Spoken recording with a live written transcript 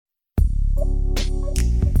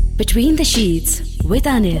Between the Sheets with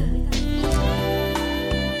Anil.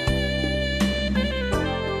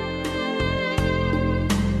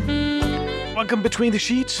 Welcome Between the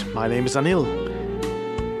Sheets. My name is Anil.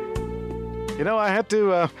 I had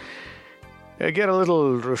to get a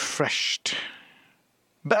little refreshed.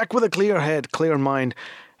 Back with a clear head, clear mind.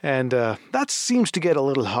 And that seems to get a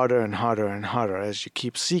little harder and harder and harder as you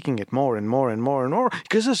keep seeking it more and more and more and more.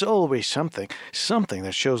 Because there's always something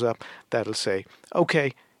that shows up that'll say,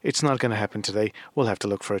 okay, it's not going to happen today. We'll have to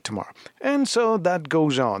look for it tomorrow. And so that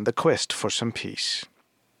goes on, the quest for some peace.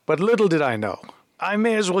 But little did I know, I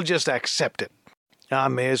may as well just accept it. I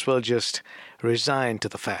may as well just resign to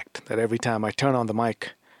the fact that every time I turn on the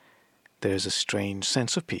mic, there's a strange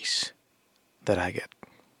sense of peace that I get.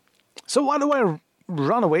 So why do I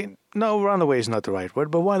run away? No, run away is not the right word,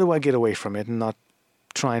 but why do I get away from it and not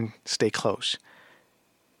try and stay close?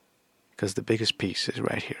 Because the biggest peace is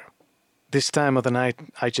right here. This time of the night,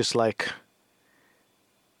 I just like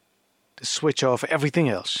to switch off everything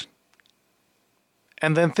else.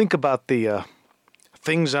 And then think about the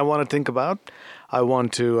things I want to think about. I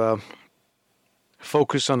want to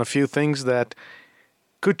focus on a few things that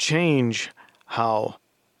could change how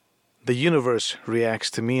the universe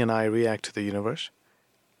reacts to me and I react to the universe.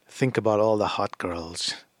 Think about all the hot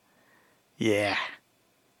girls. Yeah.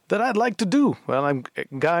 That I'd like to do. Well,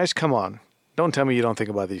 guys, come on. Don't tell me you don't think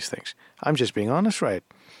about these things. I'm just being honest, right?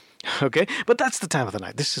 Okay? But that's the time of the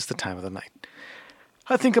night. This is the time of the night.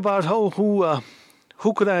 I think about who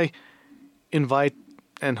could I invite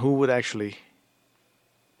and who would actually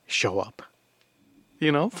show up.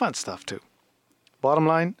 Fun stuff too. Bottom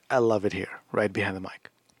line, I love it here, right behind the mic.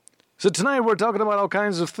 So tonight we're talking about all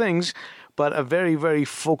kinds of things, but a very, very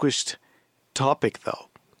focused topic though.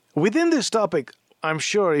 Within this topic, I'm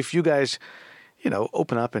sure if you guys,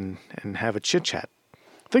 open up and have a chit-chat,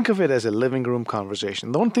 think of it as a living room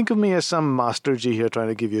conversation. Don't think of me as some Master G here trying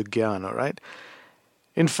to give you gyan, all right?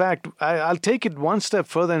 In fact, I'll take it one step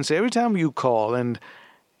further and say every time you call and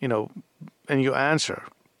you answer,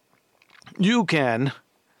 you can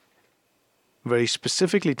very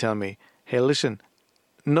specifically tell me, hey, listen,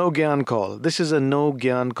 no gyan call. This is a no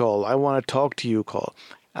gyan call. I want to talk to you call.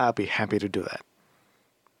 I'll be happy to do that.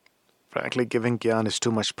 Frankly, giving gyan is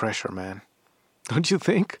too much pressure, man. Don't you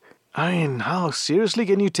think? I mean, how seriously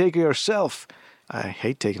can you take yourself? I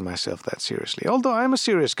hate taking myself that seriously. Although I'm a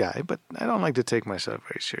serious guy, but I don't like to take myself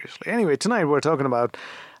very seriously. Anyway, tonight we're talking about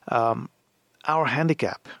our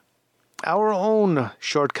handicap. Our own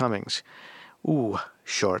shortcomings. Ooh,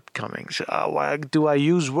 shortcomings. Why do I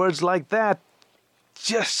use words like that?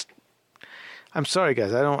 I'm sorry,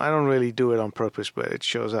 guys. I don't really do it on purpose, but it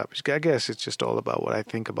shows up. I guess it's just all about what I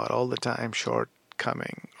think about all the time.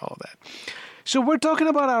 Shortcoming, all that. So we're talking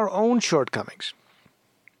about our own shortcomings.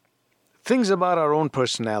 Things about our own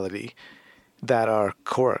personality that are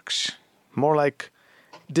quirks. More like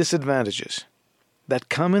disadvantages that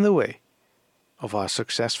come in the way of the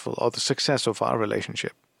success of our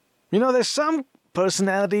relationship. There's some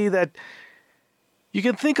personality that you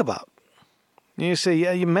can think about. You say,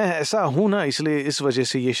 yeah, मैं ऐसा हूँ ना, इसलिए इस वजह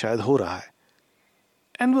से ये शायद हो रहा है.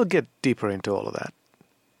 And we'll get deeper into all of that.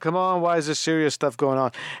 Come on, why is this serious stuff going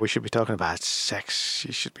on? We should be talking about sex.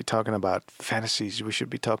 You should be talking about fantasies. We should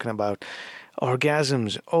be talking about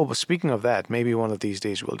orgasms. Oh, but speaking of that, maybe one of these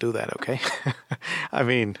days we'll do that, okay? I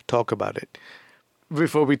mean, talk about it.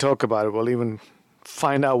 Before we talk about it, we'll even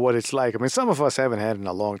find out what it's like. I mean, some of us haven't had it in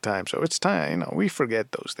a long time, so it's time, we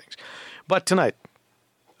forget those things. But tonight,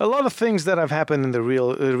 a lot of things that have happened in the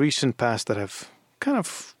recent past that have kind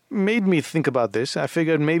of made me think about this. I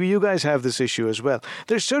figured maybe you guys have this issue as well.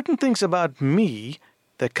 There's certain things about me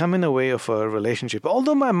that come in the way of a relationship.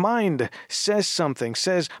 Although my mind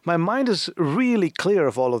my mind is really clear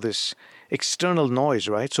of all of this external noise,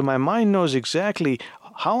 right? So my mind knows exactly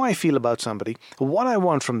how I feel about somebody, what I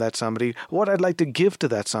want from that somebody, what I'd like to give to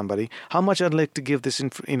that somebody, how much I'd like to give this,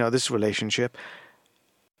 this relationship.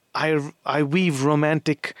 I weave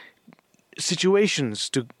romantic situations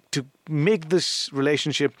to make this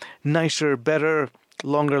relationship nicer, better,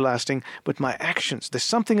 longer lasting. But my actions, there's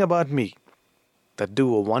something about me that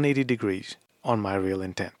do a 180 degrees on my real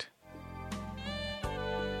intent.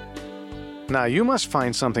 Now you must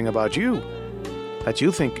find something about you that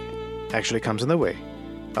you think actually comes in the way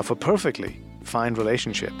of a perfectly fine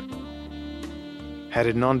relationship, had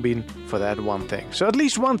it not been for that one thing. So at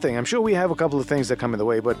least one thing. I'm sure we have a couple of things that come in the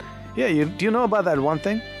way, but yeah, do you know about that one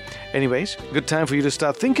thing? Anyways, good time for you to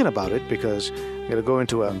start thinking about it because I'm going to go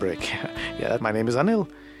into a break. Yeah, my name is Anil.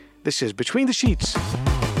 This is Between the Sheets.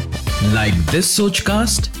 Like this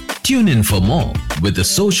Sochcast? Tune in for more with the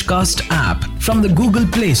Sochcast app from the Google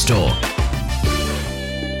Play Store.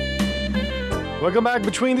 Welcome back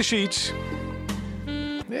Between the Sheets.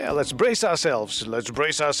 Yeah, let's brace ourselves. Let's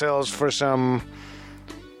brace ourselves for some...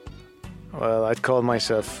 Well, I'd call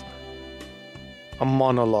myself a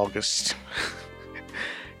monologuist.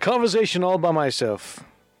 Conversation all by myself.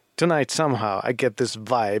 Tonight, somehow, I get this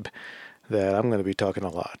vibe that I'm going to be talking a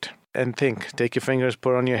lot. And think. Take your fingers,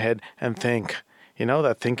 put on your head, and think. You know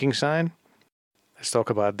that thinking sign? Let's talk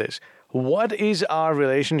about this. What is our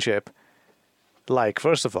relationship like,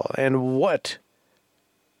 first of all? And what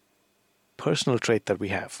personal trait that we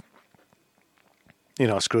have,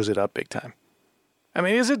 screws it up big time? I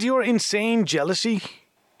mean, is it your insane jealousy?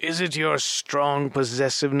 Is it your strong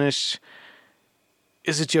possessiveness?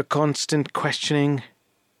 Is it your constant questioning?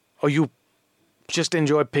 Or you just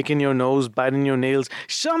enjoy picking your nose, biting your nails?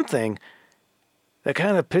 Something that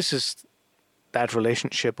kind of pisses that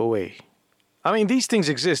relationship away. I mean, these things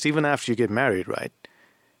exist even after you get married, right?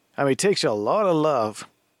 I mean, it takes you a lot of love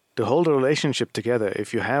to hold a relationship together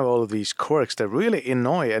if you have all of these quirks that really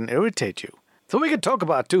annoy and irritate you. So we could talk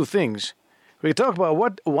about two things. We could talk about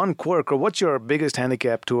what one quirk or what's your biggest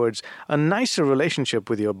handicap towards a nicer relationship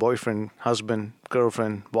with your boyfriend, husband,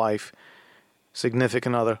 girlfriend, wife,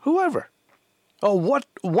 significant other, whoever. Or what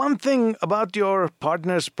one thing about your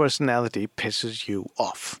partner's personality pisses you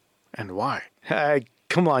off, and why?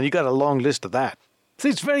 Come on, you got a long list of that. See,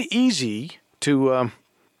 it's very easy to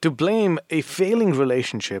blame a failing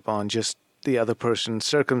relationship on just the other person,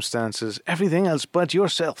 circumstances, everything else but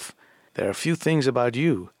yourself. There are a few things about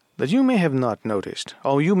you that you may have not noticed,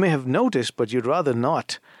 or you may have noticed but you'd rather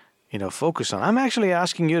not, focus on. I'm actually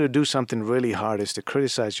asking you to do something really hard, is to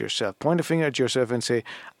criticize yourself. Point a finger at yourself and say,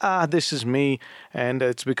 this is me, and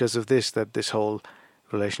it's because of this that this whole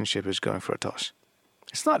relationship is going for a toss.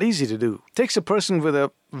 It's not easy to do. It takes a person with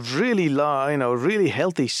a really really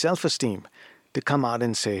healthy self-esteem to come out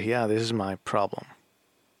and say, yeah, this is my problem.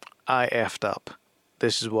 I effed up.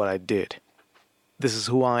 This is what I did. This is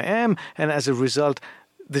who I am, and as a result,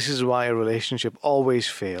 this is why a relationship always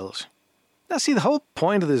fails. Now see, the whole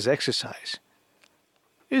point of this exercise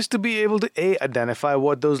is to be able to identify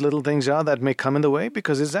what those little things are that may come in the way,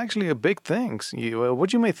 because it's actually a big thing.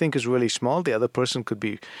 What you may think is really small, the other person could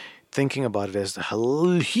be thinking about it as the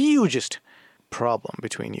hugest problem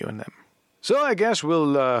between you and them. So I guess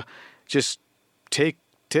we'll just take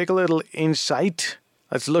a little insight.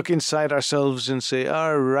 Let's look inside ourselves and say,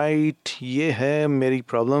 all right, ये है मेरी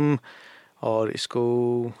problem, और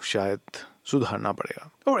इसको शायद सुधारना पड़ेगा.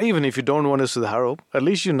 Or even if you don't want to सुधारो, at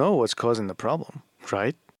least you know what's causing the problem,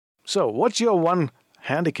 right? So what's your one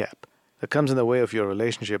handicap that comes in the way of your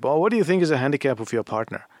relationship? Or what do you think is a handicap of your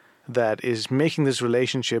partner that is making this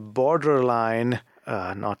relationship borderline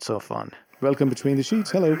not so fun? Welcome Between the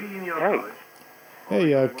Sheets. Hello. Hey.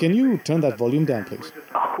 Hey, can you turn that volume down, please?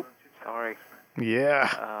 Oh, sorry. Yeah.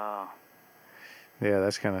 Yeah,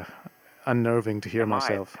 that's kind of unnerving to hear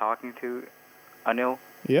myself. Am I talking to Anil?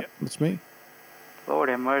 Yep, it's me. Lord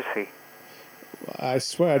have mercy. I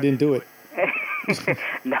swear I didn't do it.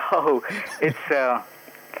 No, it's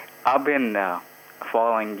I've been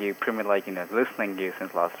following you, pretty much listening to you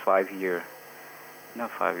since last 5 years. Not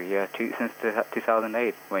 5 years, since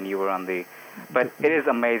 2008 when you were on the. But it is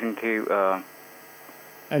amazing to.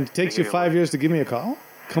 And it takes you 5 years to give me a call?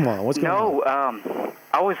 Come on, what's going on? No,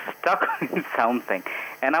 I was stuck in something,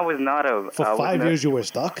 and I was not a. For 5 years you were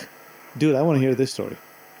stuck? Dude, I want to hear this story.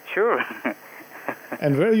 Sure.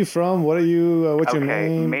 And where are you from? What are you? What's your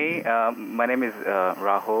name? Me, my name is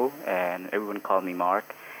Rahul, and everyone calls me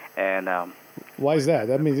Mark. And why is that?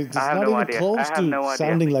 I mean, it's not even close to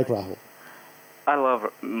sounding like Rahul. I love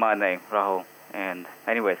my name, Rahul. And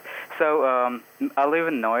anyways, so I live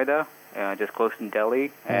in Noida, just close to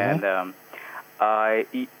Delhi, and I'm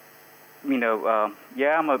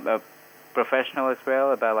a professional as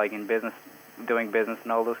well, about in business, doing business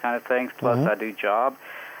and all those kind of things. Plus, I do job,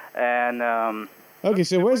 and. Okay,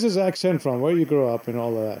 so where's this accent from? Where you grew up and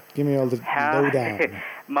all of that? Give me all the lowdown.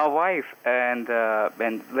 My wife and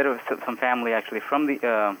some family actually from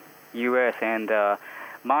the U.S. and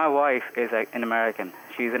my wife is an American.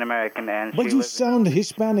 She's an American, and but you sound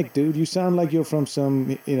Hispanic, dude. You sound like you're from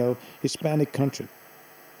some Hispanic country.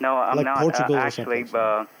 No, I'm like not. Portugal actually,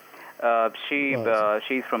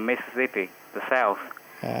 she's from Mississippi, the South.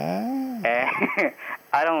 And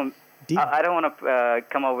I don't want to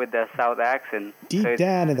come up with the South accent. Deep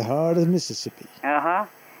down in the heart of Mississippi.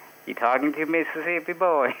 You talking to Mississippi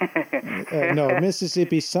boy? No,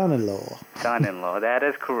 Mississippi son-in-law. Son-in-law, that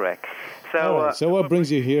is correct. So, right, so what brings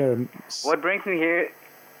you here? What brings me here?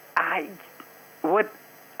 What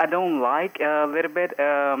I don't like a little bit.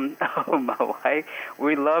 My wife,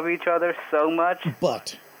 we love each other so much.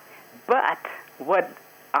 But what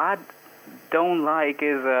I don't like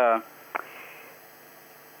is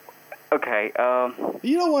okay.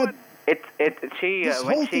 You know what? She This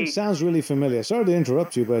when whole she thing sounds really familiar. Sorry to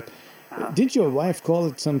interrupt you, but did your wife call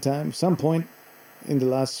at some point in the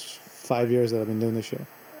last 5 years that I've been doing this show?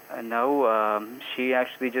 no, she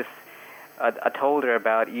actually just I told her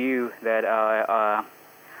about you that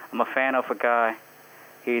I'm a fan of a guy.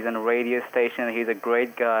 He's on a radio station. He's a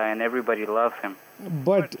great guy, and everybody loves him.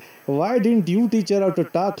 But why didn't you teach her how to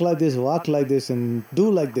talk like this, walk like this, and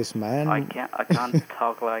do like this, man? I can't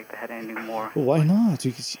talk like that anymore. Why not?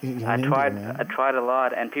 You're I an tried. Indian, man. I tried a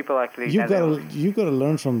lot, and people actually. You gotta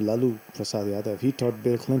learn from Lalu Prasad Yadav. He taught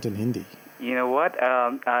Bill Clinton Hindi. You know what?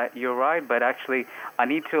 You're right, but actually, I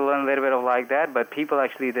need to learn a little bit of like that. But people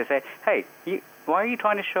actually they say, "Hey, why are you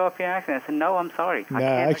trying to show off your accent?" I said, "No, I'm sorry. I Nah,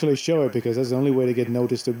 can't." actually show it because that's the only way to get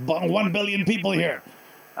noticed to 1 billion people here.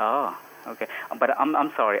 Oh, okay. But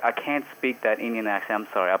I'm sorry. I can't speak that Indian accent. I'm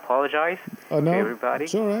sorry. I apologize Oh no, to everybody.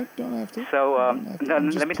 it's all right. Don't have to. So Don't have to. no, I'm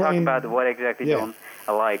just let me talk playing- about what exactly Yeah. don't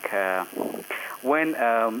I like. When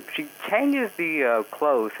she changes the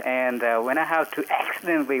clothes, and when I have to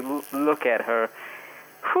accidentally look at her,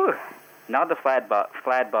 whew, not the flat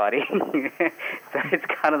body. So it's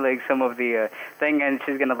kind of like some of the thing, and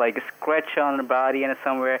she's gonna like scratch on her body and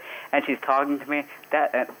somewhere, and she's talking to me.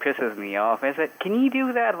 That pisses me off. I said, "Can you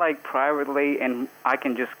do that like privately, and I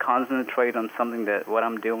can just concentrate on something that what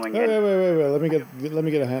I'm doing?" Wait, And, wait. Let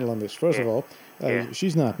me get a handle on this. First of Yeah. all, Yeah.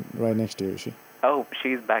 she's not right next to you, is she? oh,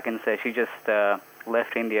 she's back in. She just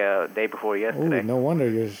left India day before Oh, yesterday. no wonder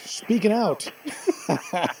you're speaking out.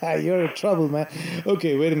 You're in trouble, man.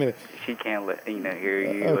 Okay, wait a minute. She can't hear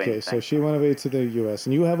you. Okay, and so she went away to the U.S.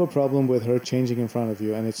 and you have a problem with her changing in front of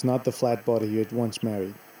you, and it's not the flat body you had once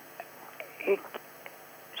married.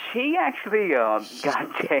 She actually got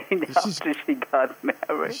changed she's- after she got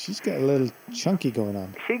married. She's got a little chunky going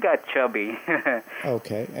on. She got chubby.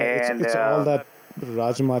 Okay, And, it's all that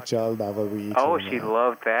Rajma chal dawal we eat. Oh, here she now.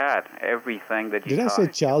 loved that. Everything that you Did I say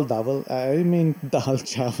chal dawal? I mean dal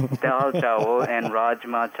chal. Dal chawal and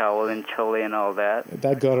rajma chawal and chole and all that.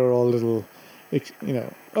 That got her all little,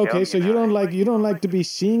 Okay, Yeah, so you don't like to be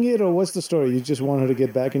seeing it, or what's the story? You just want her to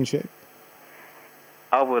get back in shape?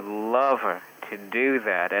 I would love her to do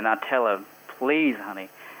that, and I tell her, please, honey,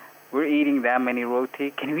 we're eating that many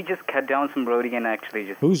roti. Can we just cut down some roti and actually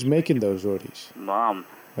just, Who's making those rotis? Mom?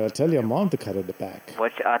 I'll tell your mom to cut it back.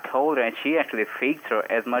 Which I told her, and she actually feeds her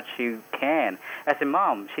as much as she can. I said,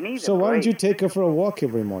 Mom, she needs So a why don't break. you take her for a walk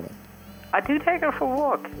every morning? I do take her for a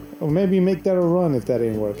walk. Or maybe make that a run if that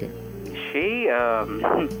ain't working. She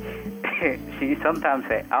she sometimes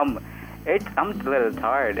say, I'm a little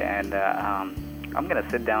tired, and I'm gonna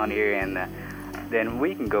sit down here, and then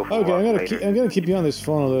we can go for a Okay, walk I'm later. gonna keep you on this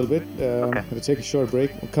phone a little bit. Okay. I'm gonna take a short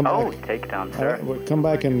break. We'll come Oh, back. take it down, All sir. right, we'll come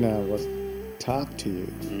back and we'll talk to you.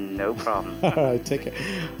 No problem. All right, take it.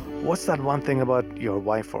 What's that one thing about your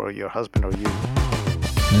wife or your husband or you?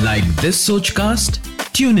 Like this Sochcast?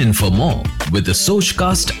 Tune in for more with the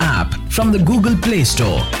Sochcast app from the Google Play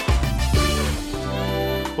Store.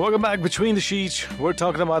 Welcome back Between the Sheets. We're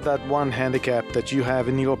talking about that one handicap that you have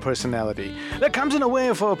in your personality that comes in a way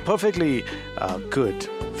of a perfectly good,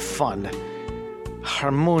 fun,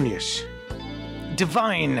 harmonious,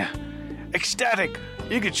 divine, ecstatic.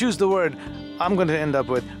 You could choose the word. I'm going to end up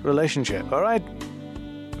with relationship, all right?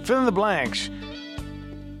 Fill in the blanks.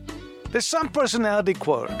 There's some personality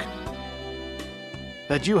quirk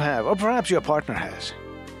that you have, or perhaps your partner has.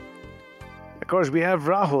 Of course, we have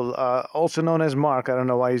Rahul, also known as Mark. I don't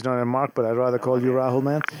know why he's known as Mark, but I'd rather call you Rahul,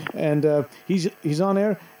 man. And he's on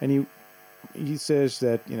air, and he says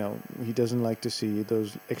that, he doesn't like to see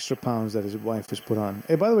those extra pounds that his wife has put on.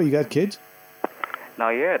 Hey, by the way, you got kids?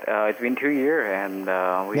 Not yet. It's been 2 years, and we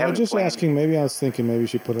No, haven't just planned. asking. Maybe I was thinking maybe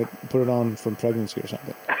she put it on from pregnancy or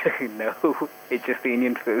something. No, it's just the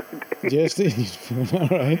Indian food. Just all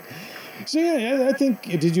right. So yeah, I think.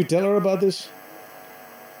 Did you tell her about this?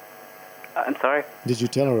 I'm sorry. Did you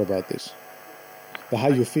tell her about this? How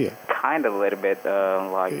you feel? Kind of a little bit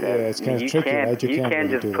like that. Yeah, it's kind of you tricky, can't, right? You can't really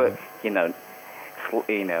just do put, that.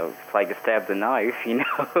 it's like a stab the knife,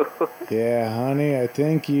 Yeah, honey, I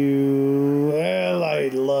think I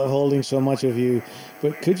love holding so much of you,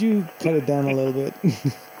 but could you cut it down a little bit?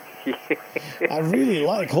 I really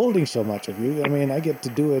like holding so much of you. I mean, I get to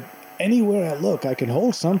do it anywhere I look. I can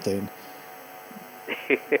hold something,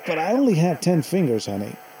 but I only have 10 fingers,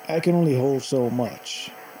 honey. I can only hold so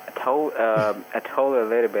much. I told her a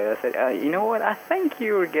little bit. I said, you know what? I think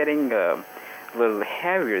you're getting a little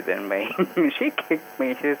heavier than me. She kicked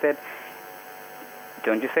me. She said,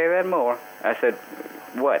 don't you say that more. I said,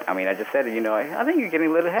 What? I mean, I just said, I think you're getting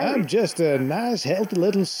a little heavy. I'm just a nice, healthy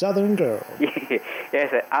little Southern girl.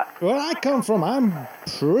 Yes. Where I come from, I'm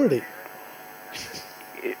pretty.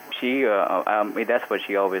 That's what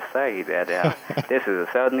she always say, that this is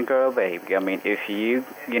a Southern girl, baby. I mean, if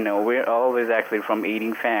we're always actually from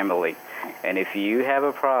eating family. And if you have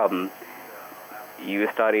a problem, you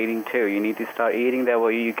start eating too. You need to start eating, that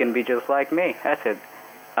way you can be just like me. I said,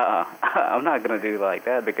 I'm not going to do like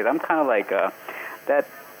that, because I'm kind of like that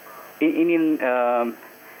Indian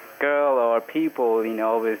girl or people,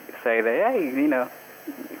 always say that, hey,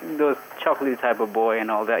 those chocolatey type of boy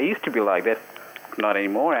and all that. I used to be like that. Not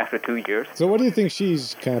anymore after 2 years. So what do you think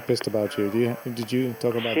she's kind of pissed about you? Did you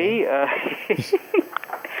talk about that?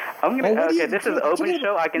 I'm gonna. Okay, this is an open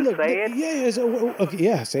show. I can say it.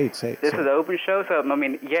 Yeah, say it. This is an open show, so I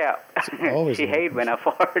mean, yeah. She hates when I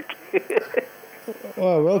fart.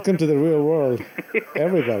 Well, welcome to the real world,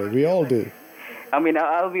 everybody. We all do. I mean,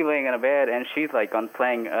 I'll be laying in a bed, and she's like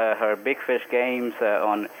playing her Big Fish games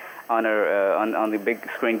on her on the big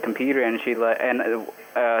screen computer, and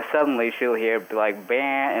suddenly she'll hear like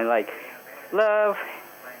bam and like, love,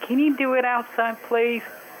 can you do it outside, please?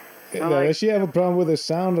 Does she have a problem with the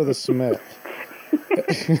sound or the smell?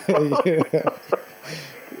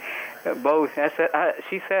 Both.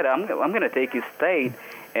 She said, I'm going to take you state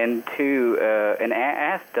and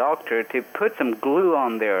ask doctor to put some glue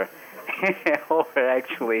on there. Or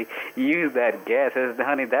actually use that gas. I said,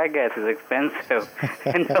 honey, that gas is expensive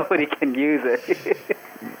and nobody can use it.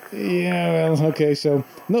 Yeah, well, okay, so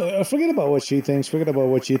no, forget about what she thinks. Forget about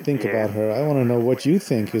what you think about her. I want to know what you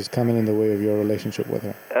think is coming in the way of your relationship with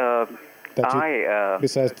her.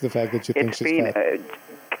 Besides the fact that you think she's fat. It's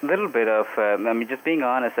been a little bit of, just being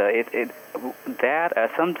honest,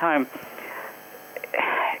 sometimes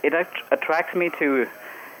it attracts me to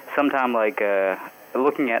sometimes like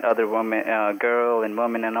looking at other women, girl and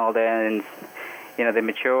women and all that, and they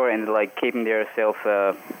mature and like keeping themselves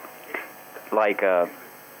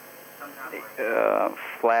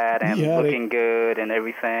flat and looking good and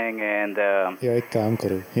everything, and एक काम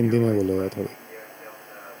करो हिंदी में बोलो थोड़ी.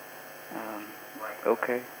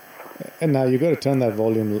 Okay. And now you got to turn that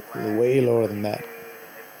volume way lower than that.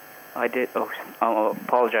 I did. Oh,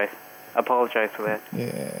 apologize for that.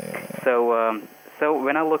 Yeah. So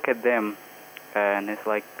when I look at them, and it's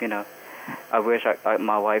like, I wish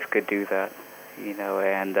my wife could do that,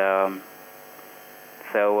 and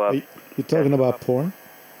so. Are you talking about porn?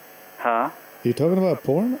 Huh? Are you talking about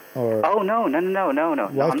porn or? Oh no!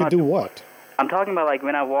 Wife could do what? I'm talking about like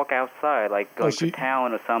when I walk outside, like going to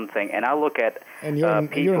town or something, and I look at and you're in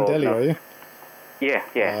Delhi, are you?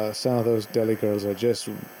 Yeah. Some of those Delhi girls are just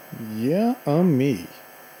me.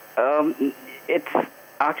 It's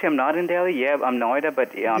actually I'm not in Delhi. Yeah, I'm Noida,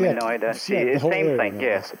 but I'm in Noida. It's the same thing.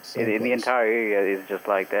 Yes, the entire area is just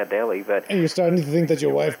like that, Delhi. But and you're starting to think that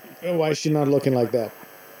your wife, why is she not looking like that?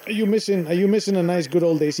 Are you missing a nice, good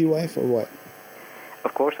old Desi wife or what?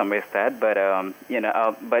 Of course, I miss that, but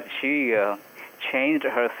but she changed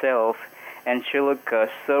herself, and she looked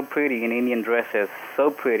so pretty in Indian dresses, so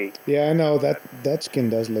pretty. Yeah, I know that skin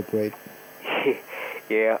does look great.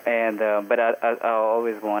 Yeah, and but I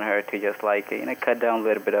always want her to just like cut down a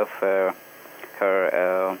little bit of her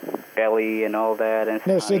belly and all that. And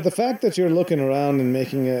no, so the fact that you're looking around and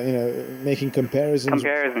making comparisons.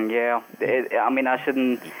 Yeah. I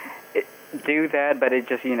shouldn't do that, but it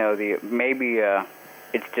just maybe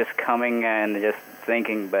it's just coming and just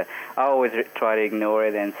thinking. But I always try to ignore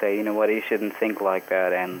it and say, what, you shouldn't think like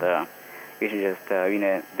that, and you should just How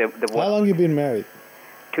long you been married?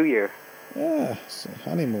 2 years. Yeah, it's a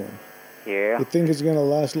honeymoon. Yeah. You think it's gonna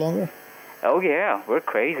last longer? Oh yeah, we're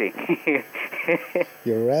crazy.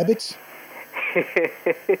 You're rabbits?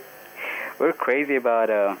 We're crazy about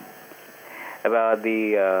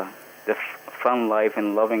the fun life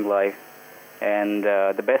and loving life, and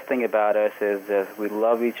the best thing about us is that we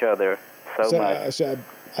love each other so much. So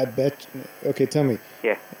I bet. Okay, tell me.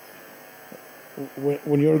 Yeah.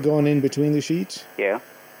 When you're going in between the sheets. Yeah.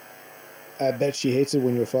 I bet she hates it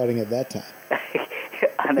when you're farting at that time.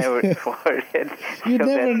 I never farted. You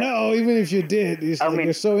never know, even if you did.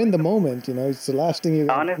 You're so in the moment, it's the last thing you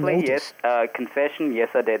honestly, notice. Yes. Confession, yes,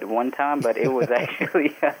 I did one time, but it was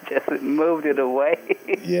actually, I just moved it away.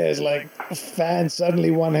 Yeah, it's like fan, suddenly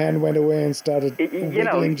one hand went away and started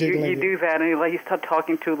jiggling. You do that, and you start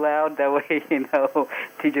talking too loud, that way,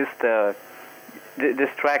 to just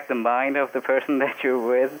distract the mind of the person that you're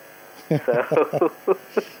with. So,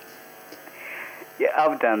 yeah,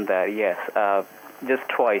 I've done that, yes. Just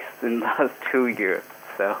twice in the last 2 years.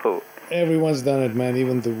 So everyone's done it, man.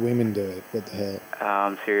 Even the women do it. What the hell?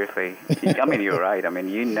 Seriously. I mean, you're right. I mean,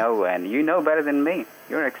 you know better than me.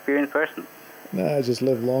 You're an experienced person. No, I just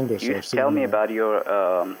live longer. You tell me about your...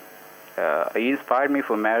 you inspired me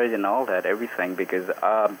for marriage and all that, everything, because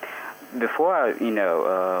before I,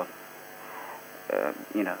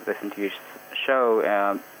 listen to your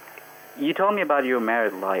show, you told me about your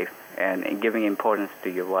married life and giving importance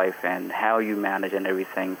to your wife and how you manage and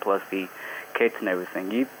everything, plus the kids and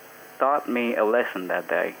everything. You taught me a lesson that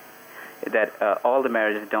day, that all the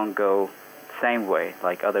marriages don't go same way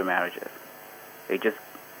like other marriages.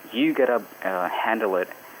 You gotta handle it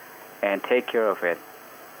and take care of it.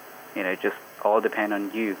 Just all depend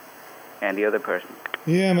on you and the other person.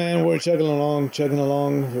 Yeah, man, we're chugging along.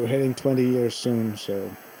 We're hitting 20 years soon, so...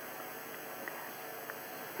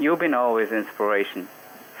 You've been always inspiration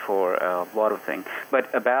for a lot of things.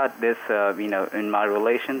 But about this, in my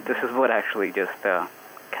relation, this is what actually just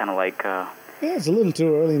kind of like... Yeah, it's a little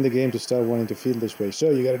too early in the game to start wanting to feel this way.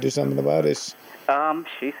 So you got to do something about this.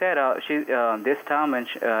 She said this time when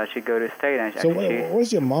she go to state. And so what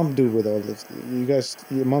does your mom do with all this?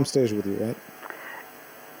 Your mom stays with you, right?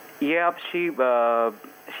 Yeah, she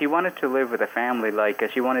wanted to live with a family. Like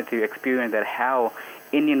she wanted to experience that how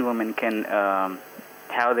Indian women can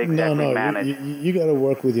how they exactly manage. You got to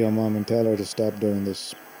work with your mom and tell her to stop doing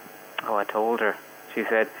this. Oh, I told her. She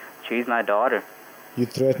said she's my daughter. You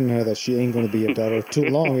threaten her that she ain't going to be your daughter too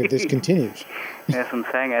long if this continues. That's what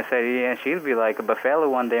I'm saying. I said, yeah, she'll be like a buffalo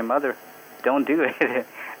one day, mother. Don't do it.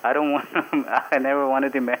 I never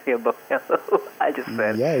wanted to marry a buffalo. I just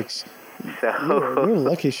said. Yikes. So you're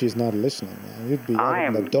lucky she's not listening, man. You'd be out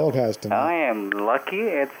in the doghouse tonight. I am lucky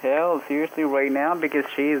as hell, seriously, right now, because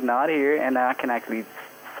she's not here, and I can actually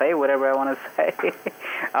say whatever I want to say.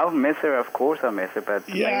 I'll miss her, of course I'll miss her, but...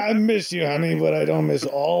 Yeah, I miss you, honey, but I don't miss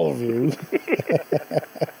all of you.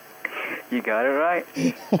 You got it right.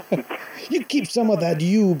 You keep some of that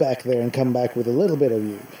you back there and come back with a little bit of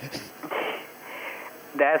you.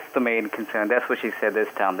 That's the main concern. That's what she said this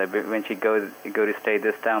time. That when she go to state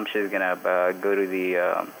this time, she's gonna go to the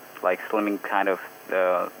slimming kind of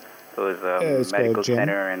those medical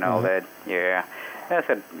center and all that. Yeah, I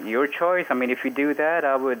said your choice. I mean, if you do that,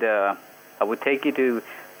 I would take you to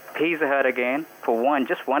Pizza Hut again for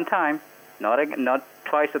just one time, not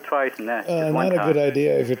twice or thrice. Just one not time. A good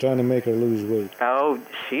idea if you're trying to make her lose weight. Oh,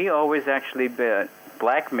 she always actually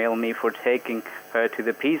blackmailed me for taking her to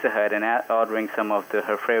the Pizza Hut and ordering some of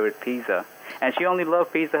her favorite pizza. And she only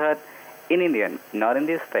loved Pizza Hut in India, not in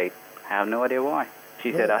this state. I have no idea why.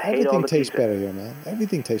 She said, I hate all the pizza. Everything tastes better here, man.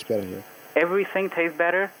 Everything tastes better here. Everything tastes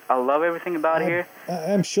better? I love everything about here.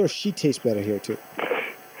 I'm sure she tastes better here, too.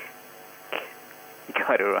 You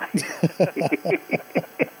got it right.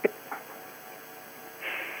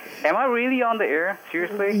 Am I really on the air?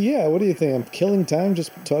 Seriously? Yeah, what do you think? I'm killing time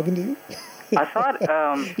just talking to you? I thought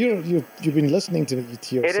you've been listening to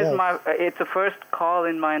yourself. It's the first call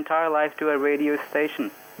in my entire life to a radio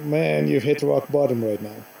station. Man, you've hit rock bottom right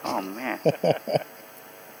now. Oh man!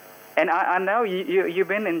 And I know you've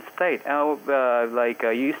been in state. You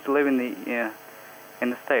used to live in the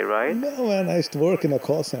state, right? No, man, I used to work in a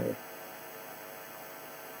call center.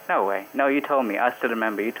 No way. No, you told me. I still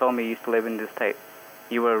remember. You told me you used to live in the state.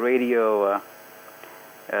 You were a radio.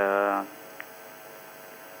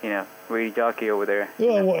 Radio jockey over there.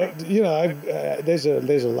 Well, there's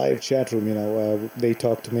a live chat room. They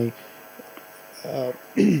talk to me.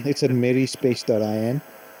 It's at maryspace.in,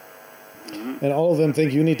 and all of them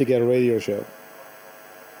think you need to get a radio show.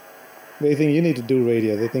 They think you need to do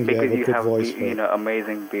radio. They think because you have a good voice. Because you have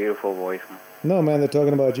amazing, beautiful voice. No, man, they're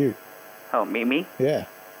talking about you. Oh, me? Yeah.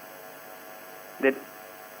 They're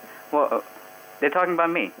talking about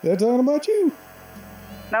me. They're talking about you.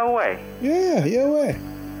 No way. Yeah, way.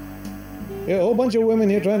 Yeah, a whole bunch of women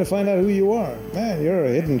here trying to find out who you are. Man, you're a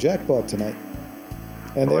hidden jackpot tonight.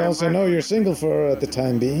 And they also know you're single for the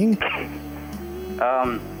time being.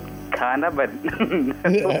 Kinda, but...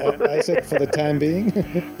 I said for the time being.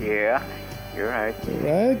 Yeah, you're right.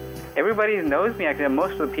 Right? Everybody knows me, actually.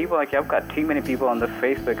 Most of the people, I've got too many people on the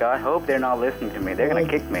Facebook. I hope they're not listening to me. They're going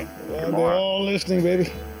to kick me tomorrow. They're all listening, baby.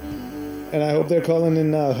 And I hope they're calling in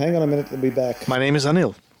now. Hang on a minute, they'll be back. My name is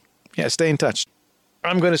Anil. Yeah, stay in touch.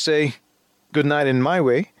 I'm going to say good night in my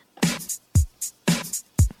way.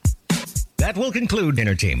 That will conclude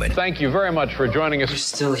entertainment. Thank you very much for joining us. You're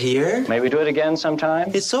still here? May we do it again sometime?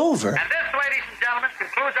 It's over. And this, ladies and gentlemen,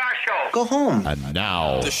 concludes our show. Go home. And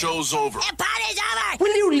now... The show's over. The party's over!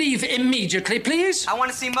 Will you leave immediately, please? I want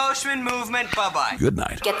to see motion, movement, bye-bye. Good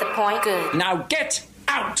night. Get the point? Good. Now get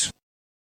out!